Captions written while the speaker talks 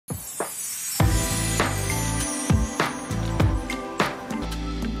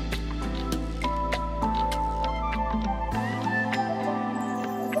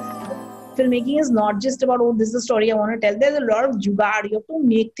filmmaking is not just about, oh, this is the story I want to tell. There's a lot of jugaad. You have to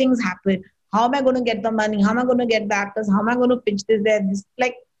make things happen. How am I going to get the money? How am I going to get the actors? How am I going to pitch this there? This,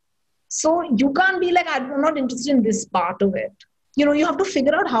 like, so you can't be like, I'm not interested in this part of it. You know, you have to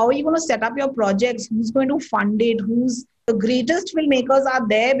figure out how are you going to set up your projects, who's going to fund it, who's the greatest filmmakers are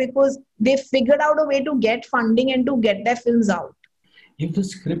there because they figured out a way to get funding and to get their films out. If the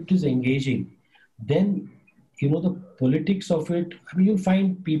script is engaging, then, you know, the politics of it, I mean, you'll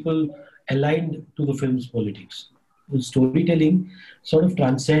find people aligned to the film's politics. The storytelling sort of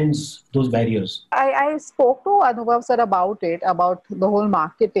transcends those barriers. I spoke to Anubhav sir about it, about the whole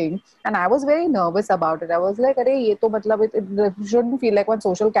marketing, and I was very nervous about it. I was like, "Arey, ye to matlab it shouldn't feel like one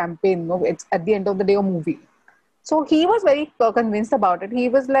social campaign. No, it's at the end of the day a movie." So he was very convinced about it. He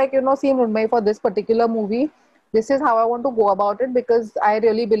was like, you know, see, Murmai, for this particular movie, this is how I want to go about it because I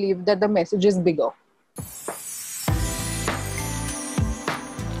really believe that the message is bigger.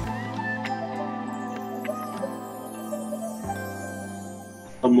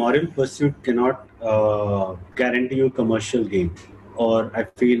 A moral pursuit cannot guarantee you commercial gain, or I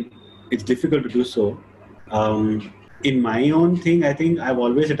feel it's difficult to do so. In my own thing, I think I've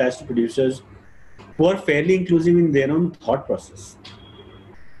always attached to producers who are fairly inclusive in their own thought process.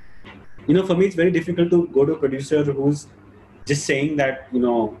 You know, for me, it's very difficult to go to a producer who's just saying that, you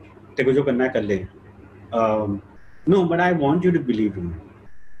know, teko jo karna hai kar le. No, but I want you to believe in me.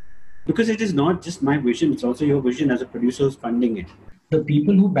 Because it is not just my vision, it's also your vision as a producer who's funding it. The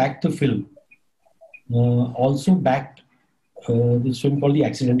people who backed the film also backed this film called The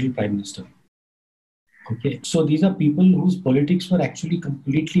Accidental Prime Minister. Okay, so these are people whose politics were actually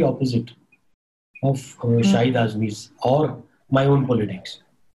completely opposite of Shahid Azmi's or my own politics.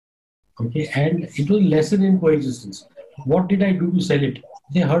 Okay, and it was lesson in coexistence. What did I do to sell it?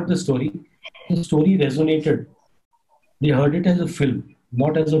 They heard the story resonated. They heard it as a film,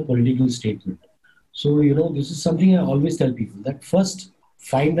 not as a political statement. So, you know, this is something I always tell people, that first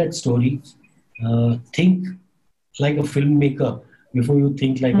find that story, think like a filmmaker before you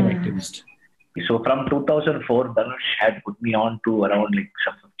think like an activist. So from 2004, Dhanush had put me on to around like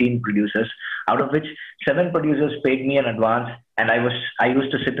some 15 producers, out of which 7 producers paid me in advance. And I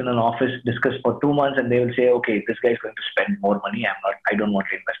used to sit in an office, discuss for 2 months, and they will say, okay, this guy is going to spend more money. I don't want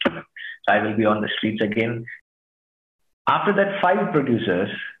to invest in him. So I will be on the streets again. After that, 5 producers,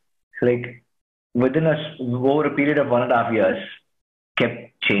 like, within over a period of 1.5 years,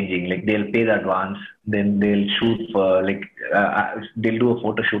 kept changing. Like, they'll pay the advance, then they'll shoot for, like, they'll do a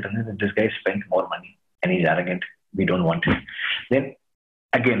photo shoot, and then this guy spent more money and he's arrogant. We don't want him. Then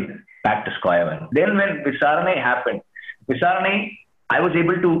again, back to square one. Then when Visarane happened, I was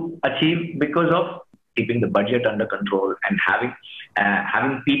able to achieve because of keeping the budget under control and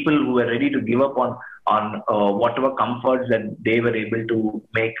having people who were ready to give up on whatever comforts that they were able to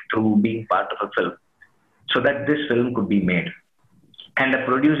make through being part of a film, so that this film could be made. And a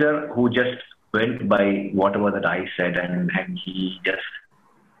producer who just went by whatever that I said, and he just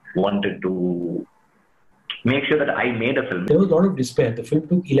wanted to make sure that I made a film. There was a lot of despair. The film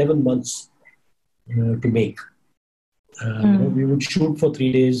took 11 months to make. You know, we would shoot for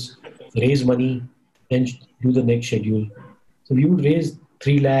 3 days, raise money, then do the next schedule. So we would raise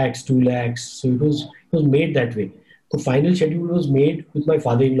 3 lakhs, 2 lakhs. So it was made that way. The final schedule was made with my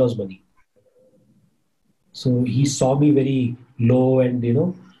father-in-law's money. So he saw me very low, and, you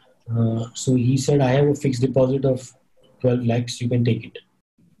know, so he said, I have a fixed deposit of 12 lakhs, you can take it.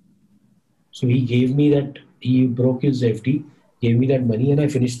 So he gave me that, he broke his FD, gave me that money, and I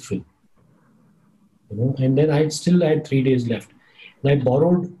finished the film. You know, and then I still had 3 days left. And I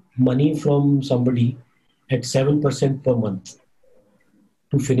borrowed money from somebody at 7% per month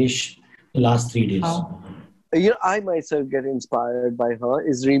to finish the last 3 days. You know, I myself get inspired by her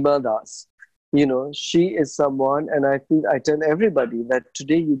is Reema Das. You know, she is someone, and I tell everybody that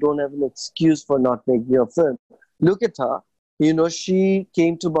today you don't have an excuse for not making a film. Look at her. You know, she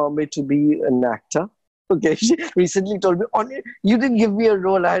came to Bombay to be an actor. Okay, she recently told me, Onir, you didn't give me a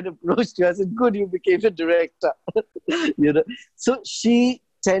role. I had approached you. I said, good, you became a director. You know, so she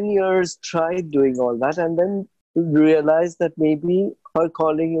 10 years tried doing all that, and then realized that maybe her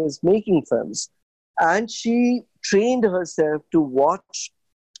calling is making films. And she trained herself to watch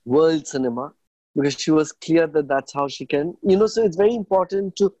world cinema, because she was clear that that's how she can, you know, so it's very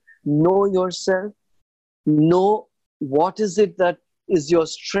important to know yourself, know what is it that is your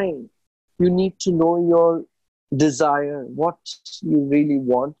strength. You need to know your desire, what you really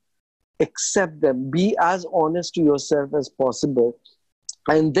want, accept them, be as honest to yourself as possible.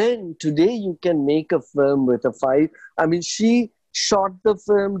 And then today you can make a film with a 5. I mean, she shot the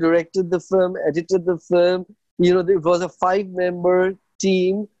film, directed the film, edited the film. You know, it was a 5-member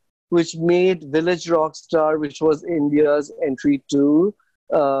team. which made Village Rockstar, which was India's entry to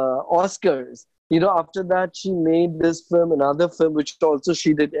Oscars. After that, she made this film, another film, which also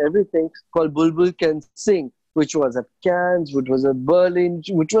she did everything, called Bulbul Can Sing, which was at Cannes, which was at Berlin,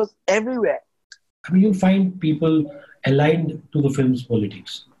 which was everywhere. I mean, you'll find people aligned to the film's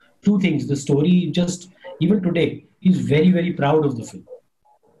politics. Two things: the story, just even today, he's very, very proud of the film.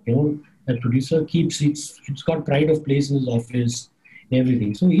 The producer keeps it's got pride of place in his office,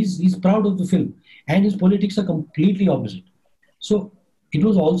 everything. So he's proud of the film, and his politics are completely opposite. So it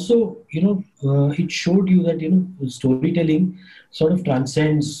was also, it showed you that storytelling sort of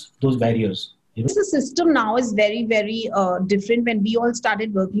transcends those barriers. The system now is very, very different. When we all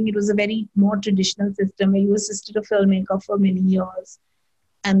started working, it was a very more traditional system where you assisted a filmmaker for many years.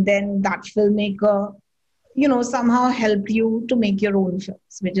 And then that filmmaker, somehow helped you to make your own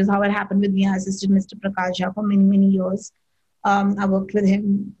films, which is how it happened with me. I assisted Mr. Prakash Jha for many, many years. I worked with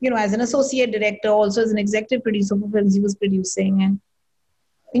him, as an associate director, also as an executive producer for films he was producing.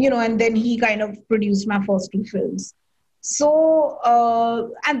 And then he kind of produced my first two films. So,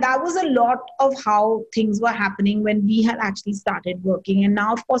 and that was a lot of how things were happening when we had actually started working. And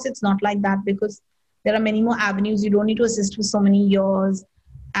now, of course, it's not like that because there are many more avenues. You don't need to assist for so many years.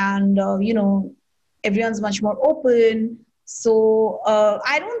 And, everyone's much more open. So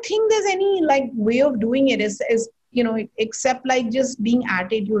I don't think there's any way of doing it except just being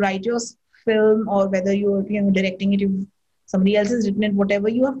at it. You write your film, or whether you're, directing it, somebody else has written it, whatever,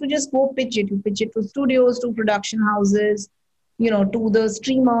 you have to just go pitch it. You pitch it to studios, to production houses, to the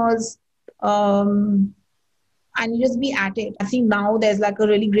streamers, and you just be at it. I think now there's a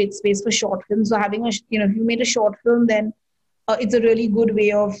really great space for short films. So having if you made a short film, then it's a really good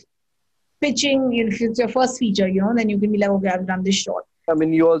way of pitching. If it's your first feature, then you can be like, okay, I've done this short. I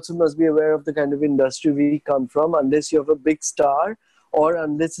mean, you also must be aware of the kind of industry we come from. Unless you have a big star, or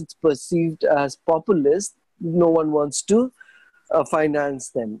unless it's perceived as populist, no one wants to finance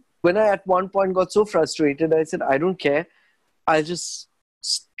them. When I at one point got so frustrated, I said, I don't care. I'll just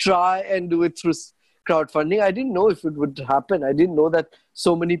try and do it through crowdfunding. I didn't know if it would happen. I didn't know that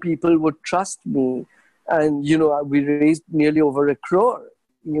so many people would trust me. And, we raised nearly over 1 crore,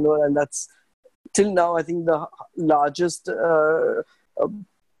 and that's till now, I think, the largest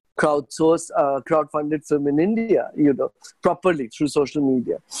crowdfunded film in India, properly through social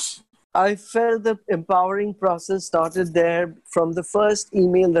media. I felt the empowering process started there from the first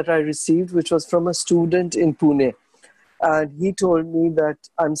email that I received, which was from a student in Pune. And he told me that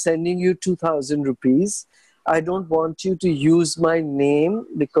I'm sending you 2,000 rupees. I don't want you to use my name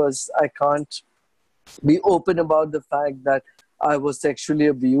because I can't be open about the fact that I was sexually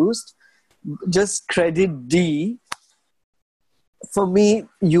abused. Just credit D. For me,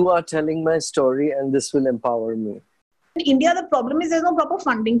 you are telling my story and this will empower me. In India, the problem is there's no proper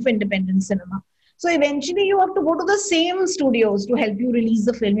funding for independent cinema. So eventually you have to go to the same studios to help you release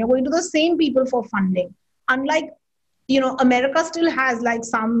the film. You're going to the same people for funding. Unlike, America still has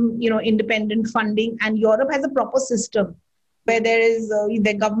some, independent funding, and Europe has a proper system where there is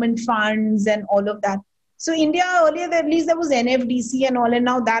the government funds and all of that. So India, earlier at least there was NFDC and all, and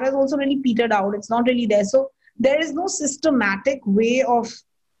now that has also really petered out. It's not really there. So there is no systematic way of,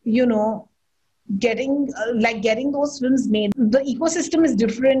 getting those films made. The ecosystem is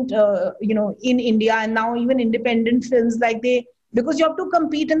different, in India, and now even independent films, because you have to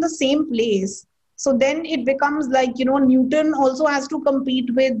compete in the same place. So then it becomes Newton also has to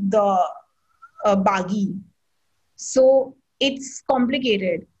compete with the Baghi. So it's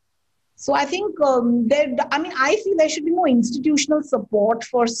complicated. So I think I feel there should be more institutional support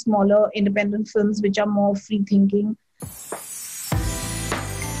for smaller independent films which are more free thinking.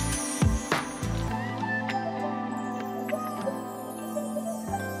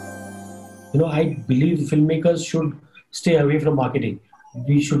 I believe filmmakers should stay away from marketing.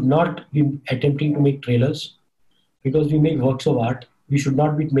 We should not be attempting to make trailers because we make works of art. We should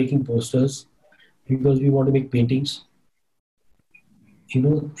not be making posters because we want to make paintings.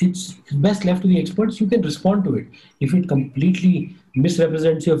 It's best left to the experts. You can respond to it. If it completely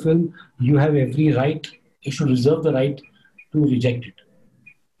misrepresents your film, you have every right. You should reserve the right to reject it.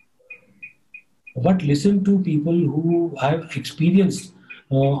 But listen to people who have experienced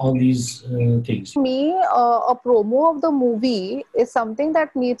on these things. For me, a promo of the movie is something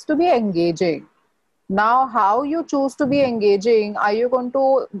that needs to be engaging. Now, how you choose to be engaging, are you going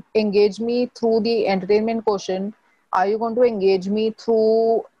to engage me through the entertainment quotient? Are you going to engage me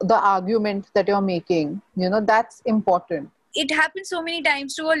through the argument that you're making? That's important. it happens so many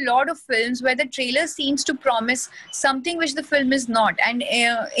times to a lot of films where the trailer seems to promise something which the film is not, and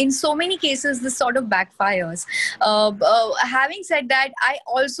in so many cases this sort of backfires. Having said that, I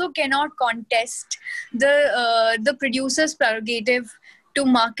also cannot contest the producer's prerogative to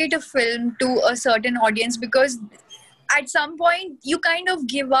market a film to a certain audience, because at some point you kind of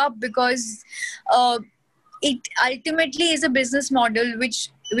give up, because it ultimately is a business model which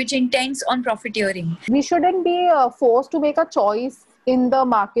intends on profiteering. We shouldn't be forced to make a choice in the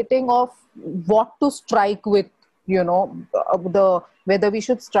marketing of what to strike with, the whether we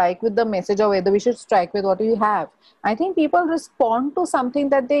should strike with the message or whether we should strike with what we have. I think people respond to something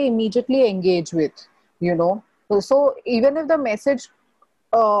that they immediately engage with, so even if the message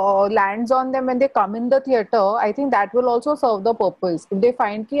lands on them when they come in the theater, I think that will also serve the purpose. If they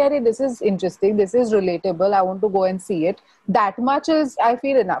find that this is interesting, this is relatable, I want to go and see it, that much is, I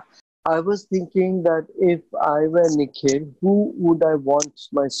feel, enough. I was thinking that if I were Nikhil, who would I want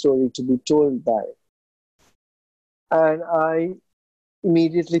my story to be told by? And I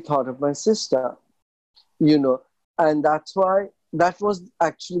immediately thought of my sister, and that's why, that was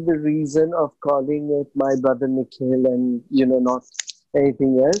actually the reason of calling it My Brother Nikhil and, not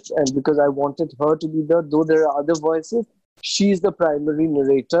anything else. And because I wanted her to be there, though there are other voices, she's the primary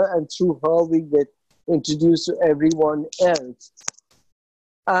narrator, and through her we get introduced to everyone else.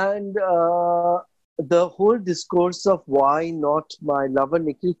 And the whole discourse of why not My Lover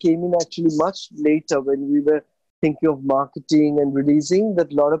Nikhil came in actually much later, when we were thinking of marketing and releasing,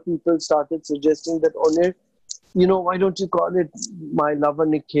 that a lot of people started suggesting that, Onir, why don't you call it My Lover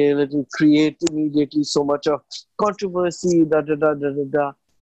Nikhil? It will create immediately so much of controversy,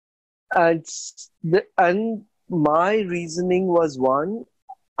 And my reasoning was, one,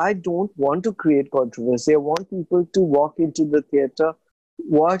 I don't want to create controversy. I want people to walk into the theater,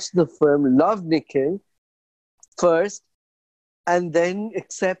 watch the film, love Nikhil first, and then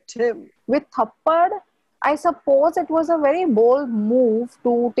accept him. With Thappad, I suppose it was a very bold move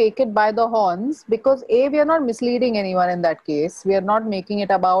to take it by the horns, because A, we are not misleading anyone in that case. We are not making it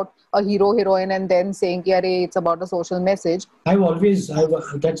about a hero-heroine and then saying it's about a social message.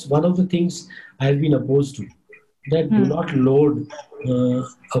 That's one of the things I've been opposed to. That do not load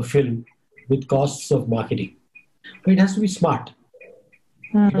a film with costs of marketing. But it has to be smart.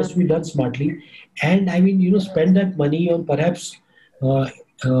 It has to be done smartly. And I mean, spend that money on perhaps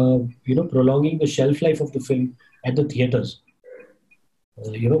prolonging the shelf life of the film at the theaters.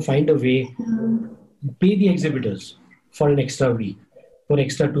 Find a way, pay the exhibitors for an extra week, for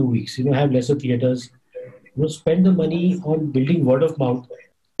extra 2 weeks, have lesser theaters, spend the money on building word of mouth.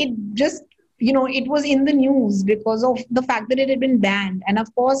 It just, it was in the news because of the fact that it had been banned. And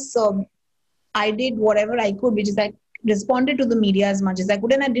of course, I did whatever I could, which is I responded to the media as much as I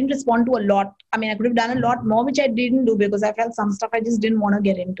could, and I didn't respond to a lot. I mean, I could have done a lot more, which I didn't do because I felt some stuff I just didn't want to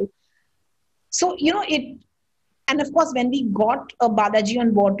get into. So, and of course, when we got Balaji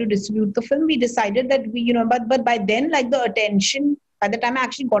on board to distribute the film, we decided that but by then, like the attention, by the time I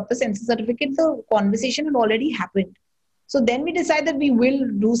actually got the censor certificate, the conversation had already happened. So then we decided we will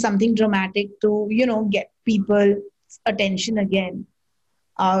do something dramatic to, get people's attention again.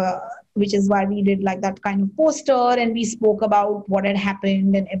 Which is why we did like that kind of poster, and we spoke about what had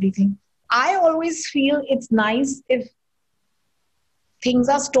happened and everything. I always feel it's nice if things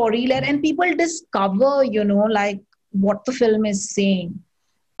are story-led and people discover, like what the film is saying,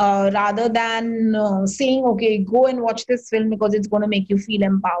 rather than saying, okay, go and watch this film because it's going to make you feel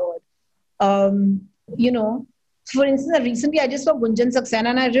empowered. For instance, recently I just saw Gunjan Saxena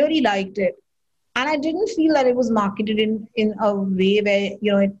and I really liked it. And I didn't feel that it was marketed in a way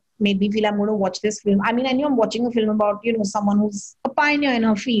where, it made me feel I'm going to watch this film. I mean, I knew I'm watching a film about, someone who's a pioneer in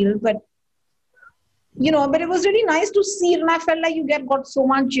her field, but it was really nice to see it. And I felt like you got so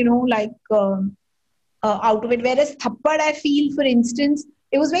much, out of it. Whereas Thappad, I feel, for instance,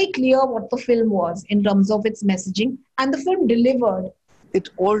 it was very clear what the film was in terms of its messaging, and the film delivered. It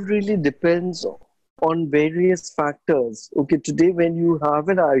all really depends on various factors. Okay, today when you have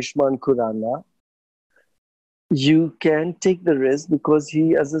an Ayushmann Khurrana, you can take the risk because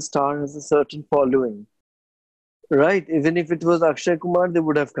he, as a star, has a certain following, right? Even if it was Akshay Kumar, they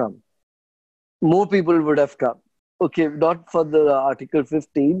would have come. More people would have come. Okay, not for the Article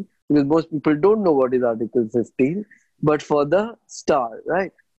 15, because most people don't know what is Article 15, but for the star,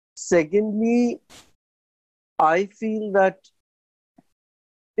 right? Secondly, I feel that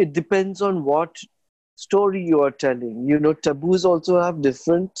it depends on what story you are telling. Taboos also have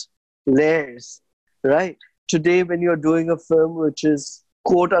different layers, right? Today, when you're doing a film which is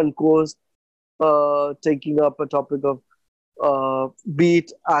quote unquote taking up a topic of be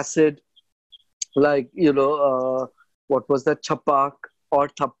it acid, like what was that, chapak or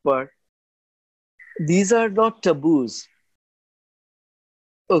thappar. These are not taboos.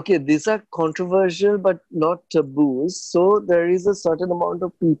 Okay, these are controversial but not taboos. So there is a certain amount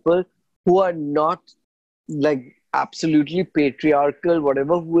of people who are not like absolutely patriarchal,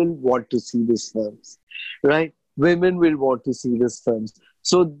 whatever, who will want to see these films, right? Women will want to see these films.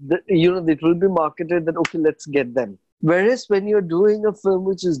 So, it will be marketed that, okay, let's get them. Whereas when you're doing a film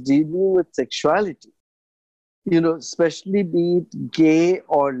which is dealing with sexuality, especially be it gay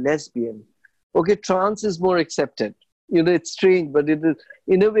or lesbian, okay, trans is more accepted. It's strange, but it is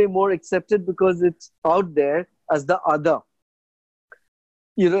in a way more accepted because it's out there as the other.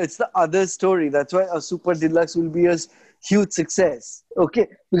 It's the other story. That's why a super deluxe will be a huge success. Okay,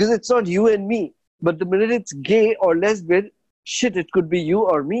 because it's not you and me. But the minute it's gay or lesbian, shit, it could be you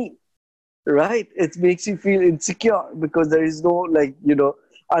or me, right? It makes you feel insecure because there is no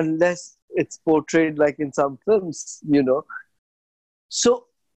unless it's portrayed like in some films. So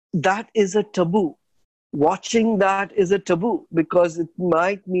that is a taboo. Watching that is a taboo because it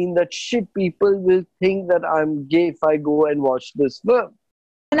might mean that shit, people will think that I'm gay if I go and watch this film.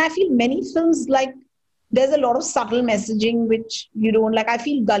 And I feel many films, like, there's a lot of subtle messaging which you don't like. I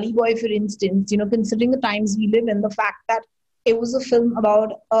feel Gully Boy, for instance, considering the times we live in, the fact that it was a film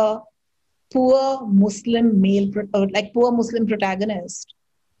about a poor Muslim poor Muslim protagonist.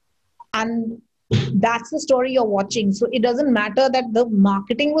 And that's the story you're watching. So it doesn't matter that the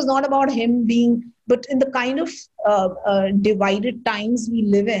marketing was not about him being, but in the kind of divided times we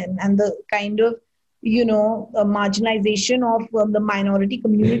live in and the kind of, marginalization of the minority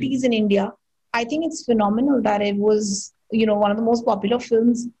communities in India, I think it's phenomenal that it was, one of the most popular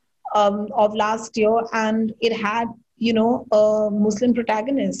films of last year, and it had, a Muslim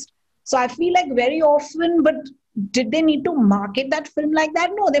protagonist. So I feel like very often, but did they need to market that film like that?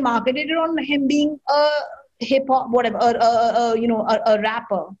 No, they marketed it on him being a hip hop, whatever, a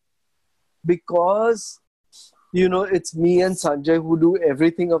rapper. Because, it's me and Sanjay who do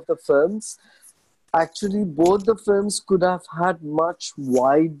everything of the films. Actually, both the films could have had much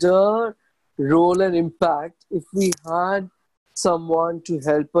wider role and impact if we had someone to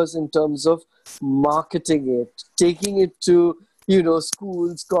help us in terms of marketing it, taking it to,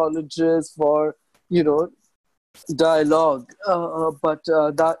 schools, colleges for, dialogue. But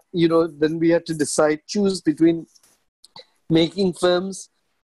that, then we had to choose between making films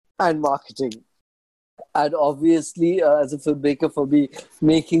and marketing. And obviously, as a filmmaker, for me,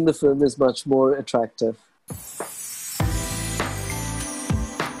 making the film is much more attractive.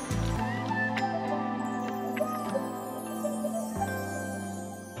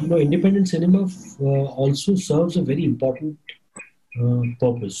 Independent cinema also serves a very important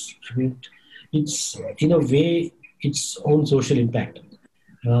purpose. I mean, it's in a way its own social impact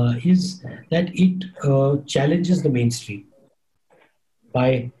is that it challenges the mainstream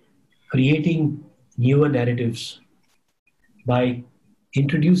by creating newer narratives, by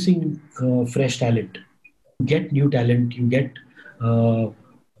introducing fresh talent. You get new talent, you get so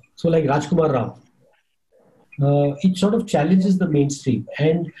like Rajkumar Rao. It sort of challenges the mainstream,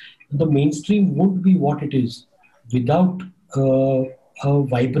 and the mainstream won't be what it is without a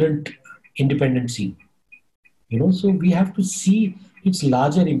vibrant independent scene. So we have to see its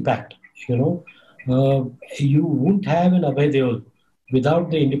larger impact. You won't have an Abhay Deol without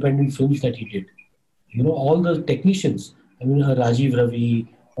the independent films that he did. All the technicians, Rajiv Ravi,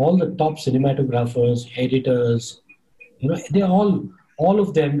 all the top cinematographers, editors, they all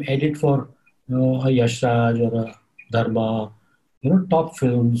of them edit for a Yash Raj or a Dharma, top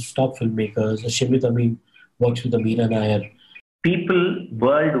films, top filmmakers. Shimit Amin works with Ameera Nair. People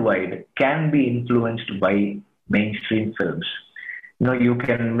worldwide can be influenced by mainstream films. You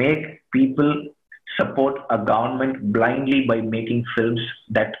can make people support a government blindly by making films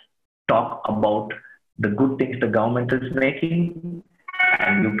that talk about the good things the government is making,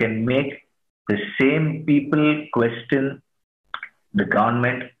 and you can make the same people question the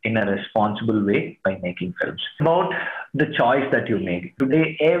government in a responsible way by making films. About the choice that you make.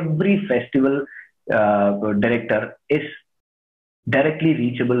 Today, every festival director is directly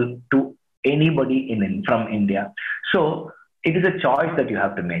reachable to anybody from India. So it is a choice that you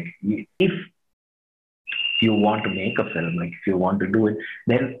have to make. If you want to make a film, like if you want to do it,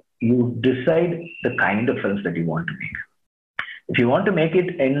 then you decide the kind of films that you want to make. If you want to make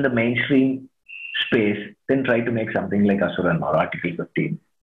it in the mainstream space, then try to make something like Asuran or Article 15.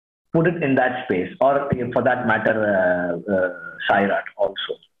 Put it in that space, or for that matter, Sairat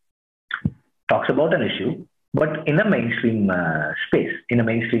also talks about an issue, but in a mainstream space, in a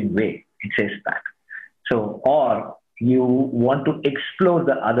mainstream way, it says that. So, or you want to explore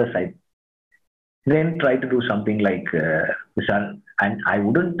the other side. then try to do something like Visaran, and I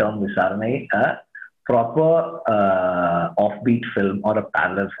wouldn't term Visarane a proper offbeat film or a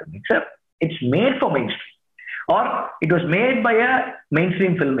parallel film. It's made for mainstream, or it was made by a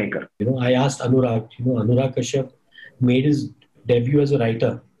mainstream filmmaker. I asked Anurag. Anurag Kashyap made his debut as a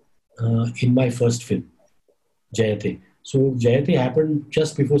writer in my first film, Jayate. So Jayate happened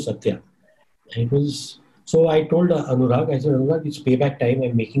just before Satya. So I told Anurag, I said, Anurag, it's payback time.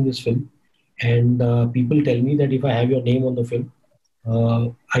 I'm making this film, and people tell me that if I have your name on the film,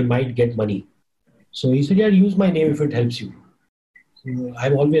 I might get money. So he said, yeah, use my name if it helps you. So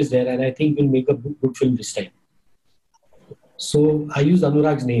I'm always there, and I think we'll make a good film this time. So I used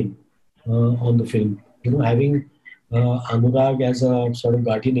Anurag's name on the film. Having Anurag as a sort of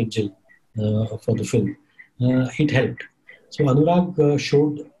guardian angel for the film, it helped. So Anurag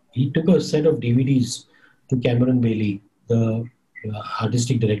he took a set of DVDs to Cameron Bailey, the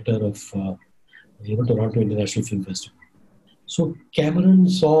artistic director of Toronto International Film Festival. So Cameron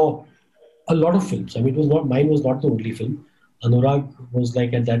saw a lot of films. I mean, mine was not the only film. Anurag was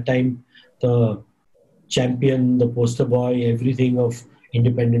like at that time the champion, the poster boy, everything of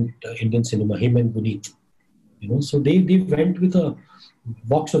independent Indian cinema, him and Guneet. So they went with a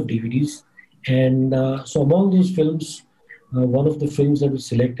box of DVDs, and so among those films, one of the films that was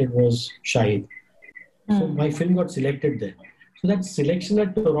selected was Shahid. So my film got selected there. So that selection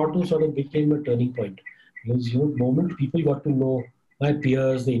at Toronto sort of became a turning point, because the moment people got to know, my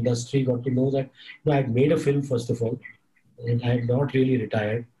peers, the industry got to know that I had made a film first of all, and I had not really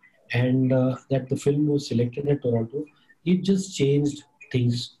retired, and that the film was selected at Toronto, it just changed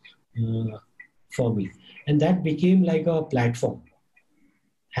things for me. And that became like a platform.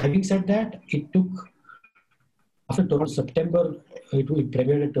 Having said that, it took, after Toronto, September, it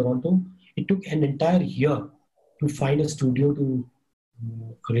premiered at Toronto, it took an entire year to find a studio to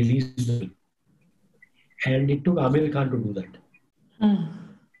release the film. And it took Amir Khan to do that.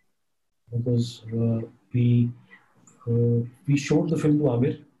 Because we showed the film to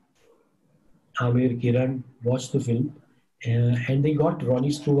Amir, Kiran watched the film, and they got Ronnie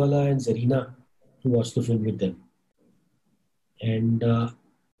Struwala and Zarina to watch the film with them. And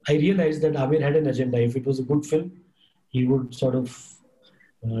I realized that Amir had an agenda. If it was a good film, he would sort of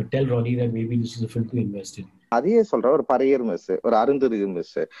tell Ronnie that maybe this is a film to invest in. அதையே சொல்றேன், ஒரு Paraiyar mess, ஒரு அருந்ததிர்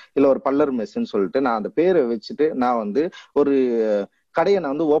mess, இல்ல ஒரு பல்லர் மெஸ்ன்னு சொல்லிட்டு நான் அந்த பேரை வச்சுட்டு நான் வந்து ஒரு கடையை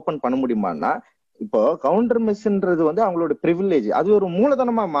நான் வந்து ஓபன் பண்ண முடியுமான்னா, இப்போ கவுண்டர் மெஸ்ன்றது வந்து அவங்களோட பிரிவிலேஜ், அது ஒரு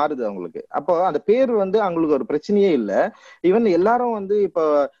மூலதனமா மாறுது அவங்களுக்கு. அப்போ அந்த பேர் வந்து அவங்களுக்கு ஒரு பிரச்சனையே இல்லை. ஈவன் எல்லாரும் வந்து இப்போ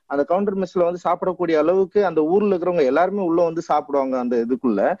அந்த கவுண்டர் மெஸ்ல வந்து சாப்பிடக்கூடிய அளவுக்கு அந்த ஊர்ல இருக்கிறவங்க எல்லாருமே உள்ள வந்து சாப்பிடுவாங்க அந்த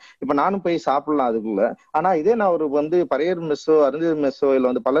இதுக்குள்ள. இப்ப நானும் போய் சாப்பிடலாம் அதுக்குள்ள. ஆனா இதே நான் ஒரு வந்து பறையர் மெஸ்ஸோ அருந்ததிர் மெஸ்ஸோ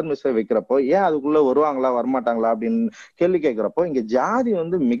இல்ல வந்து பல்லர் மெஸ்ஸோ வைக்கிறப்போ ஏன் அதுக்குள்ள வருவாங்களா வரமாட்டாங்களா அப்படின்னு கேள்வி கேட்கிறப்போ, இங்க ஜாதி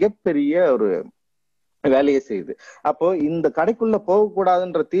வந்து மிகப்பெரிய ஒரு வேலையை செய்யுது. அப்போ இந்த கடைக்குள்ள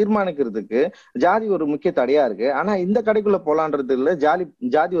போகக்கூடாதுன்ற தீர்மானிக்கிறதுக்கு ஜாதி ஒரு முக்கிய தடையா இருக்கு. ஆனா இந்த கடைக்குள்ள போலான்றது இல்ல,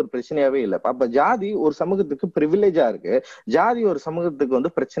 ஜாதி ஒரு பிரச்சனையாவே இல்லை. அப்ப ஜாதி ஒரு சமூகத்துக்கு பிரிவிலேஜா இருக்கு, ஜாதி ஒரு சமூகத்துக்கு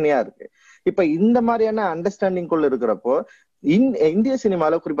வந்து பிரச்சனையா இருக்கு. இப்ப இந்த மாதிரியான அண்டர்ஸ்டாண்டிங் குள்ள இருக்கிறப்போ இந்திய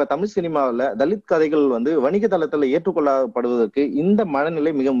சினிமால, குறிப்பா தமிழ் சினிமாவில தலித் கதைகள் வந்து வணிக தளத்துல ஏற்றுக்கொள்ளப்படுவதற்கு இந்த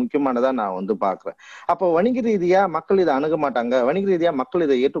மனநிலை மிக முக்கியமானதா நான் வந்து பாக்குறேன். அப்போ வணிக ரீதியா மக்கள் இதை அணுக மாட்டாங்க, வணிக ரீதியா மக்கள்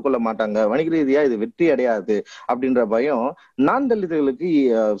இதை ஏற்றுக்கொள்ள மாட்டாங்க, வணிக ரீதியா இது வெற்றி அடையாது அப்படின்ற பயம் நான் தலித்துகளுக்கு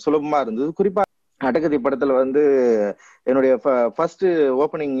சுலபமா இருந்தது. குறிப்பா அடகதி படத்துல வந்து என்னுடைய ஃபர்ஸ்ட்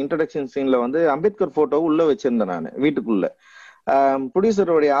ஓப்பனிங் இன்ட்ரோடக்ஷன் சீன்ல வந்து அம்பேத்கர் போட்டோ உள்ள வச்சிருந்தேன் நான் வீட்டுக்குள்ள.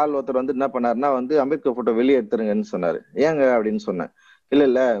 ப்ரொடியூசருடைய ஆள் ஒருத்தர் வந்து என்ன பண்ணாருன்னா வந்து அம்பேத்கர் போட்டோ வெளியே எடுத்துருங்கன்னு சொன்னாரு. ஏங்க அப்படின்னு சொன்னேன்.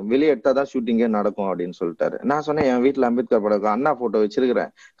 இல்ல வெளியே எடுத்தாதான் ஷூட்டிங்கே நடக்கும் அப்படின்னு சொல்லிட்டாரு. நான் சொன்னேன், என் வீட்டுல அம்பேத்கர் படம், அண்ணா போட்டோ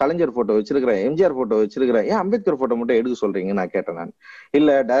வச்சிருக்கிறேன், கலைஞர் போட்டோ வச்சிருக்கிறேன், எம்ஜிஆர் போட்டோ வச்சிருக்கிறேன், ஏன் அம்பேத்கர் போட்டோ மட்டும் எடுக்க சொல்றீங்க நான் கேட்டேன். நான்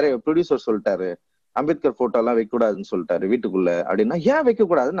இல்ல டைரக்ட் ப்ரொடியூசர் சொல்லிட்டாரு அம்பேத்கர் போட்டோ எல்லாம் வைக்கக்கூடாதுன்னு சொல்லிட்டாரு வீட்டுக்குள்ள அப்படின்னா, ஏன் வைக்க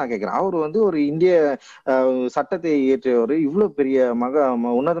கூடாதுன்னு நான் கேட்கிறேன். அவரு வந்து ஒரு இந்திய சட்டத்தை இயற்றியவர், இவ்வளவு பெரிய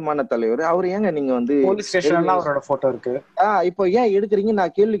உன்னதமான தலைவர், அவர் ஏங்க நீங்க வந்து அவரோட போட்டோ இருக்கு இப்போ ஏன் எடுக்கிறீங்க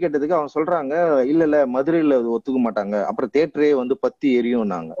நான் கேள்வி கேட்டதுக்கு அவங்க சொல்றாங்க, இல்ல மதுரையில ஒத்துக்க மாட்டாங்க, அப்புறம் தேட்டரே வந்து பத்தி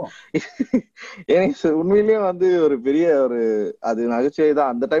எரியும் நாங்க. எனக்கு உண்மையிலேயே வந்து ஒரு பெரிய ஒரு அது நகைச்சுவை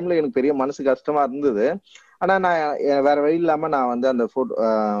தான். அந்த டைம்ல எனக்கு பெரிய மனசு கஷ்டமா இருந்தது. ஆனா நான் வேற வழி இல்லாம நான் வந்து அந்த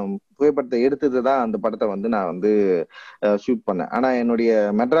புகைப்படத்தை எடுத்துட்டுதான் அந்த படத்தை வந்து நான் வந்து ஷூட் பண்ணேன். ஆனா என்னுடைய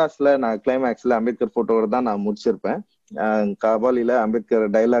மெட்ராஸ்ல நான் கிளைமேக்ஸ்ல அம்பேத்கர் போட்டோவோட தான் நான் முடிச்சிருப்பேன். கபாலில அம்பேத்கர்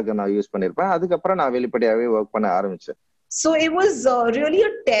டைலாக் நான் யூஸ் பண்ணிருப்பேன். அதுக்கப்புறம் நான் வெளிப்படையாவே ஒர்க் பண்ண ஆரம்பிச்சேன். So it was really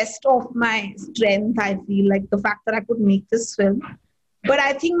a test of my strength, I feel, like the fact that I could make this film. But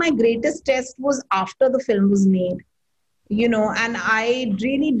I think my greatest test was after the film was made, and I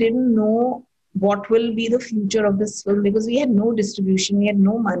really didn't know what will be the future of this film because we had no distribution, we had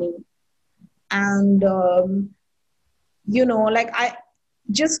no money. and like I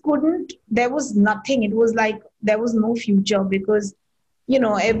just couldn't. There was nothing. It was like there was no future because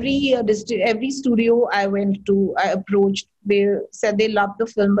every studio I went to, I approached, they said they loved the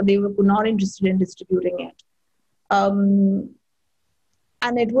film, but they were not interested in distributing it.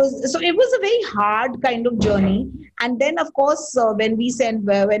 And it was a very hard kind of journey. And then of course when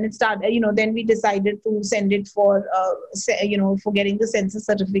it started, then we decided to send it for for getting the censor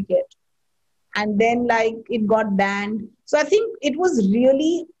certificate, and then like it got banned. So I think it was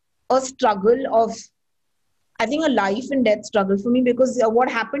really a struggle of, I think, a life and death struggle for me, because what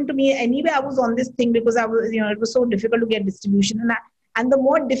happened to me anyway, I was on this thing because I was, it was so difficult to get distribution, and the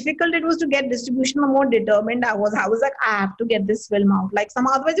more difficult it was to get distribution, the more determined I was. I was like, I have to get this film out. Like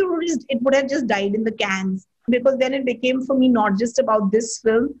otherwise it would have just died in the cans, because then it became for me not just about this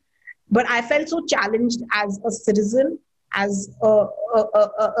film, but I felt so challenged as a citizen, as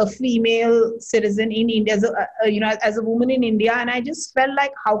a female citizen in India, as a woman in India, and I just felt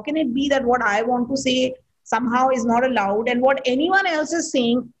like, how can it be that what I want to say somehow is not allowed, and what anyone else is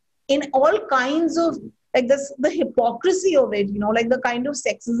saying in all kinds of like this, the hypocrisy of it, like the kind of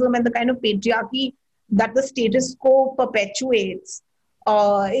sexism and the kind of patriarchy that the status quo perpetuates.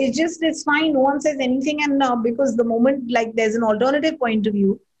 It's fine. No one says anything, and because the moment like there's an alternative point of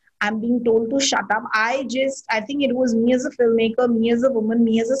view, I'm being told to shut up. I think it was me as a filmmaker, me as a woman,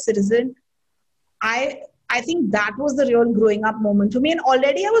 me as a citizen. I think that was the real growing up moment for me. And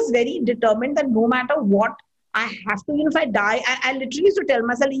already I was very determined that no matter what, I have to, even if I die, I literally used to tell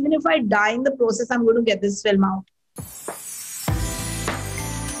myself, even if I die in the process, I'm going to get this film out.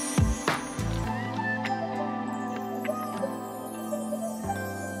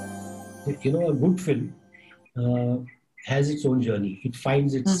 A good film has its own journey. It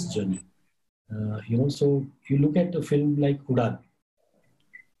finds its journey. So you look at a film like Udaan,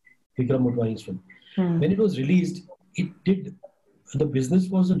 Vikram Motwani's film. When it was released, the business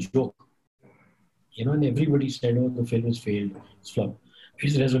was a joke. And everybody said, oh, the film has failed, it's flopped.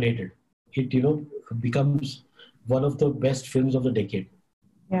 It's resonated. It, becomes one of the best films of the decade.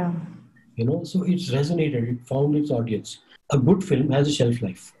 Yeah. So it's resonated, it found its audience. A good film has a shelf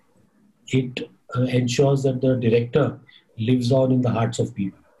life. It ensures that the director lives on in the hearts of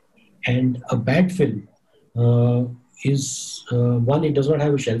people. And a bad film is, one, it does not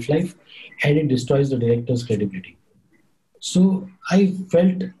have a shelf life, and it destroys the director's credibility. So I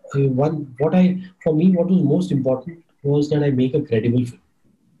felt what was most important was that I make a credible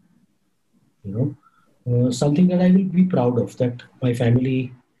film. Something that I will be proud of, that my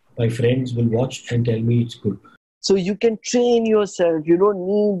family, my friends will watch and tell me it's good. So you can train yourself. You don't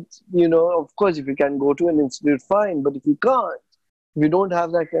need, of course, if you can go to an institute, fine. But if you can't, if you don't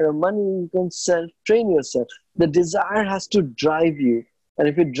have that kind of money, you can self-train yourself. The desire has to drive you. And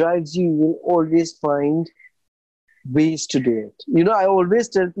if it drives you, you will always find ways to do it. I always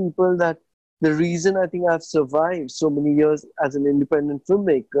tell people that the reason I think I've survived so many years as an independent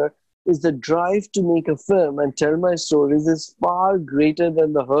filmmaker is the drive to make a film and tell my stories is far greater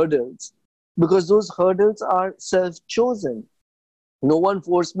than the hurdles, because those hurdles are self-chosen. No one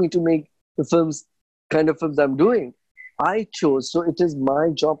forced me to make the kind of films I'm doing. I chose, so it is my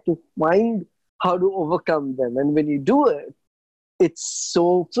job to find how to overcome them. And when you do it, it's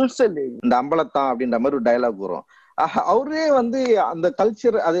so fulfilling. இந்த அம்பலத்தான் அப்படின்ற மாதிரி ஒரு dialogue வரும். அவரே அந்த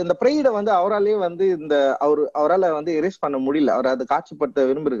culture, அது இந்த ப்ரைடை அவராலே அவரால் எரேஸ் பண்ண முடியல. அவர் அதை காட்சிப்படுத்த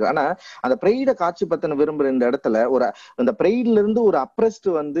விரும்புறாரு. ஆனா அந்த ப்ரைடை காட்சிப்படுத்த விரும்புற இந்த இடத்துல அந்த ப்ரைட்ல இருந்து ஒரு அப்ரெஸ்ட்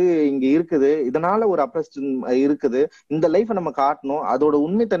இங்க இருக்குது, இதனால ஒரு அப்ரெஸ்ட் இருக்குது, இந்த லைஃபை நம்ம காட்டணும், அதோட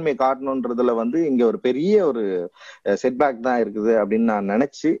உண்மைத்தன்மையை காட்டணும்ன்றதுல இங்க ஒரு பெரிய ஒரு செட்பேக் தான் இருக்குது அப்படின்னு நான்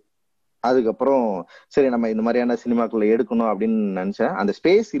நினைச்சு, அதுக்கப்புறம் சரி நம்ம இந்த மாதிரியான சினிமாக்களை எடுக்கணும் அப்படின்னு நினைச்சேன். அந்த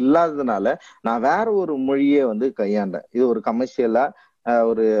ஸ்பேஸ் இல்லாததுனால நான் வேற ஒரு மொழியை கையாண்டேன். இது ஒரு கமர்ஷியலா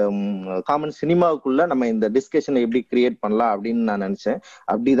ஒரு காமன் சினிமாவுக்குள்ள நம்ம இந்த டிஸ்கஷனை எப்படி கிரியேட் பண்ணலாம் அப்படின்னு நான் நினைச்சேன்.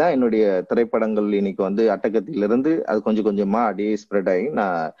 அப்படிதான் என்னுடைய திரைப்படங்கள் இன்னைக்கு அட்டகத்திலிருந்து அது கொஞ்சம் கொஞ்சமா அப்படியே ஸ்ப்ரெட் ஆகி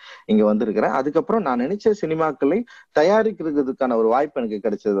நான் இங்க வந்திருக்கிறேன். அதுக்கப்புறம் நான் நினைச்ச சினிமாக்களை தயாரிக்கிறதுக்கான ஒரு வாய்ப்பு எனக்கு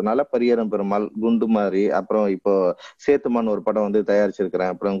கிடைச்சதுனால பரியரும் பெருமாள், குண்டுமாரி, அப்புறம் இப்போ சேத்துமான் ஒரு படம்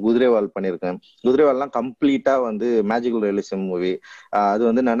தயாரிச்சிருக்கிறேன். அப்புறம் குதிரைவால் பண்ணியிருக்கேன். குதிரைவால்லாம் கம்ப்ளீட்டா மேஜிக்கல் ரியலிசம் மூவி.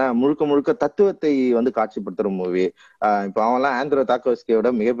 அது என்னன்னா முழுக்க முழுக்க தத்துவத்தை காட்சிப்படுத்துற மூவி. இப்போ அவன்லாம் ஆந்திரோ தாக்கோஸ்கியோட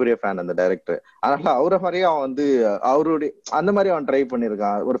மிகப்பெரிய ஃபேன் அந்த டைரக்டர். அதனால அவரை மாதிரியே அவன் அவருடைய அந்த மாதிரி அவன் ட்ரை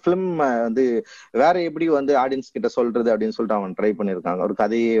பண்ணியிருக்கான். ஒரு பிலிம் வேற எப்படி ஆடியன்ஸ் கிட்ட சொல்றது அப்படின்னு சொல்லிட்டு அவன் ட்ரை பண்ணியிருக்காங்க. ஒரு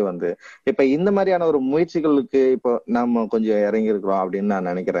கதையே இப்ப இந்த மாதிரியான ஒரு முயற்சிகளுக்கு இப்போ நம்ம கொஞ்சம் இறங்கி இருக்கிறோம் அப்படின்னு நான்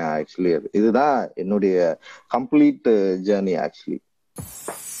நினைக்கிறேன். ஆக்சுவலி இதுதான் என்னுடைய கம்ப்ளீட் ஜேர்னி ஆக்சுவலி.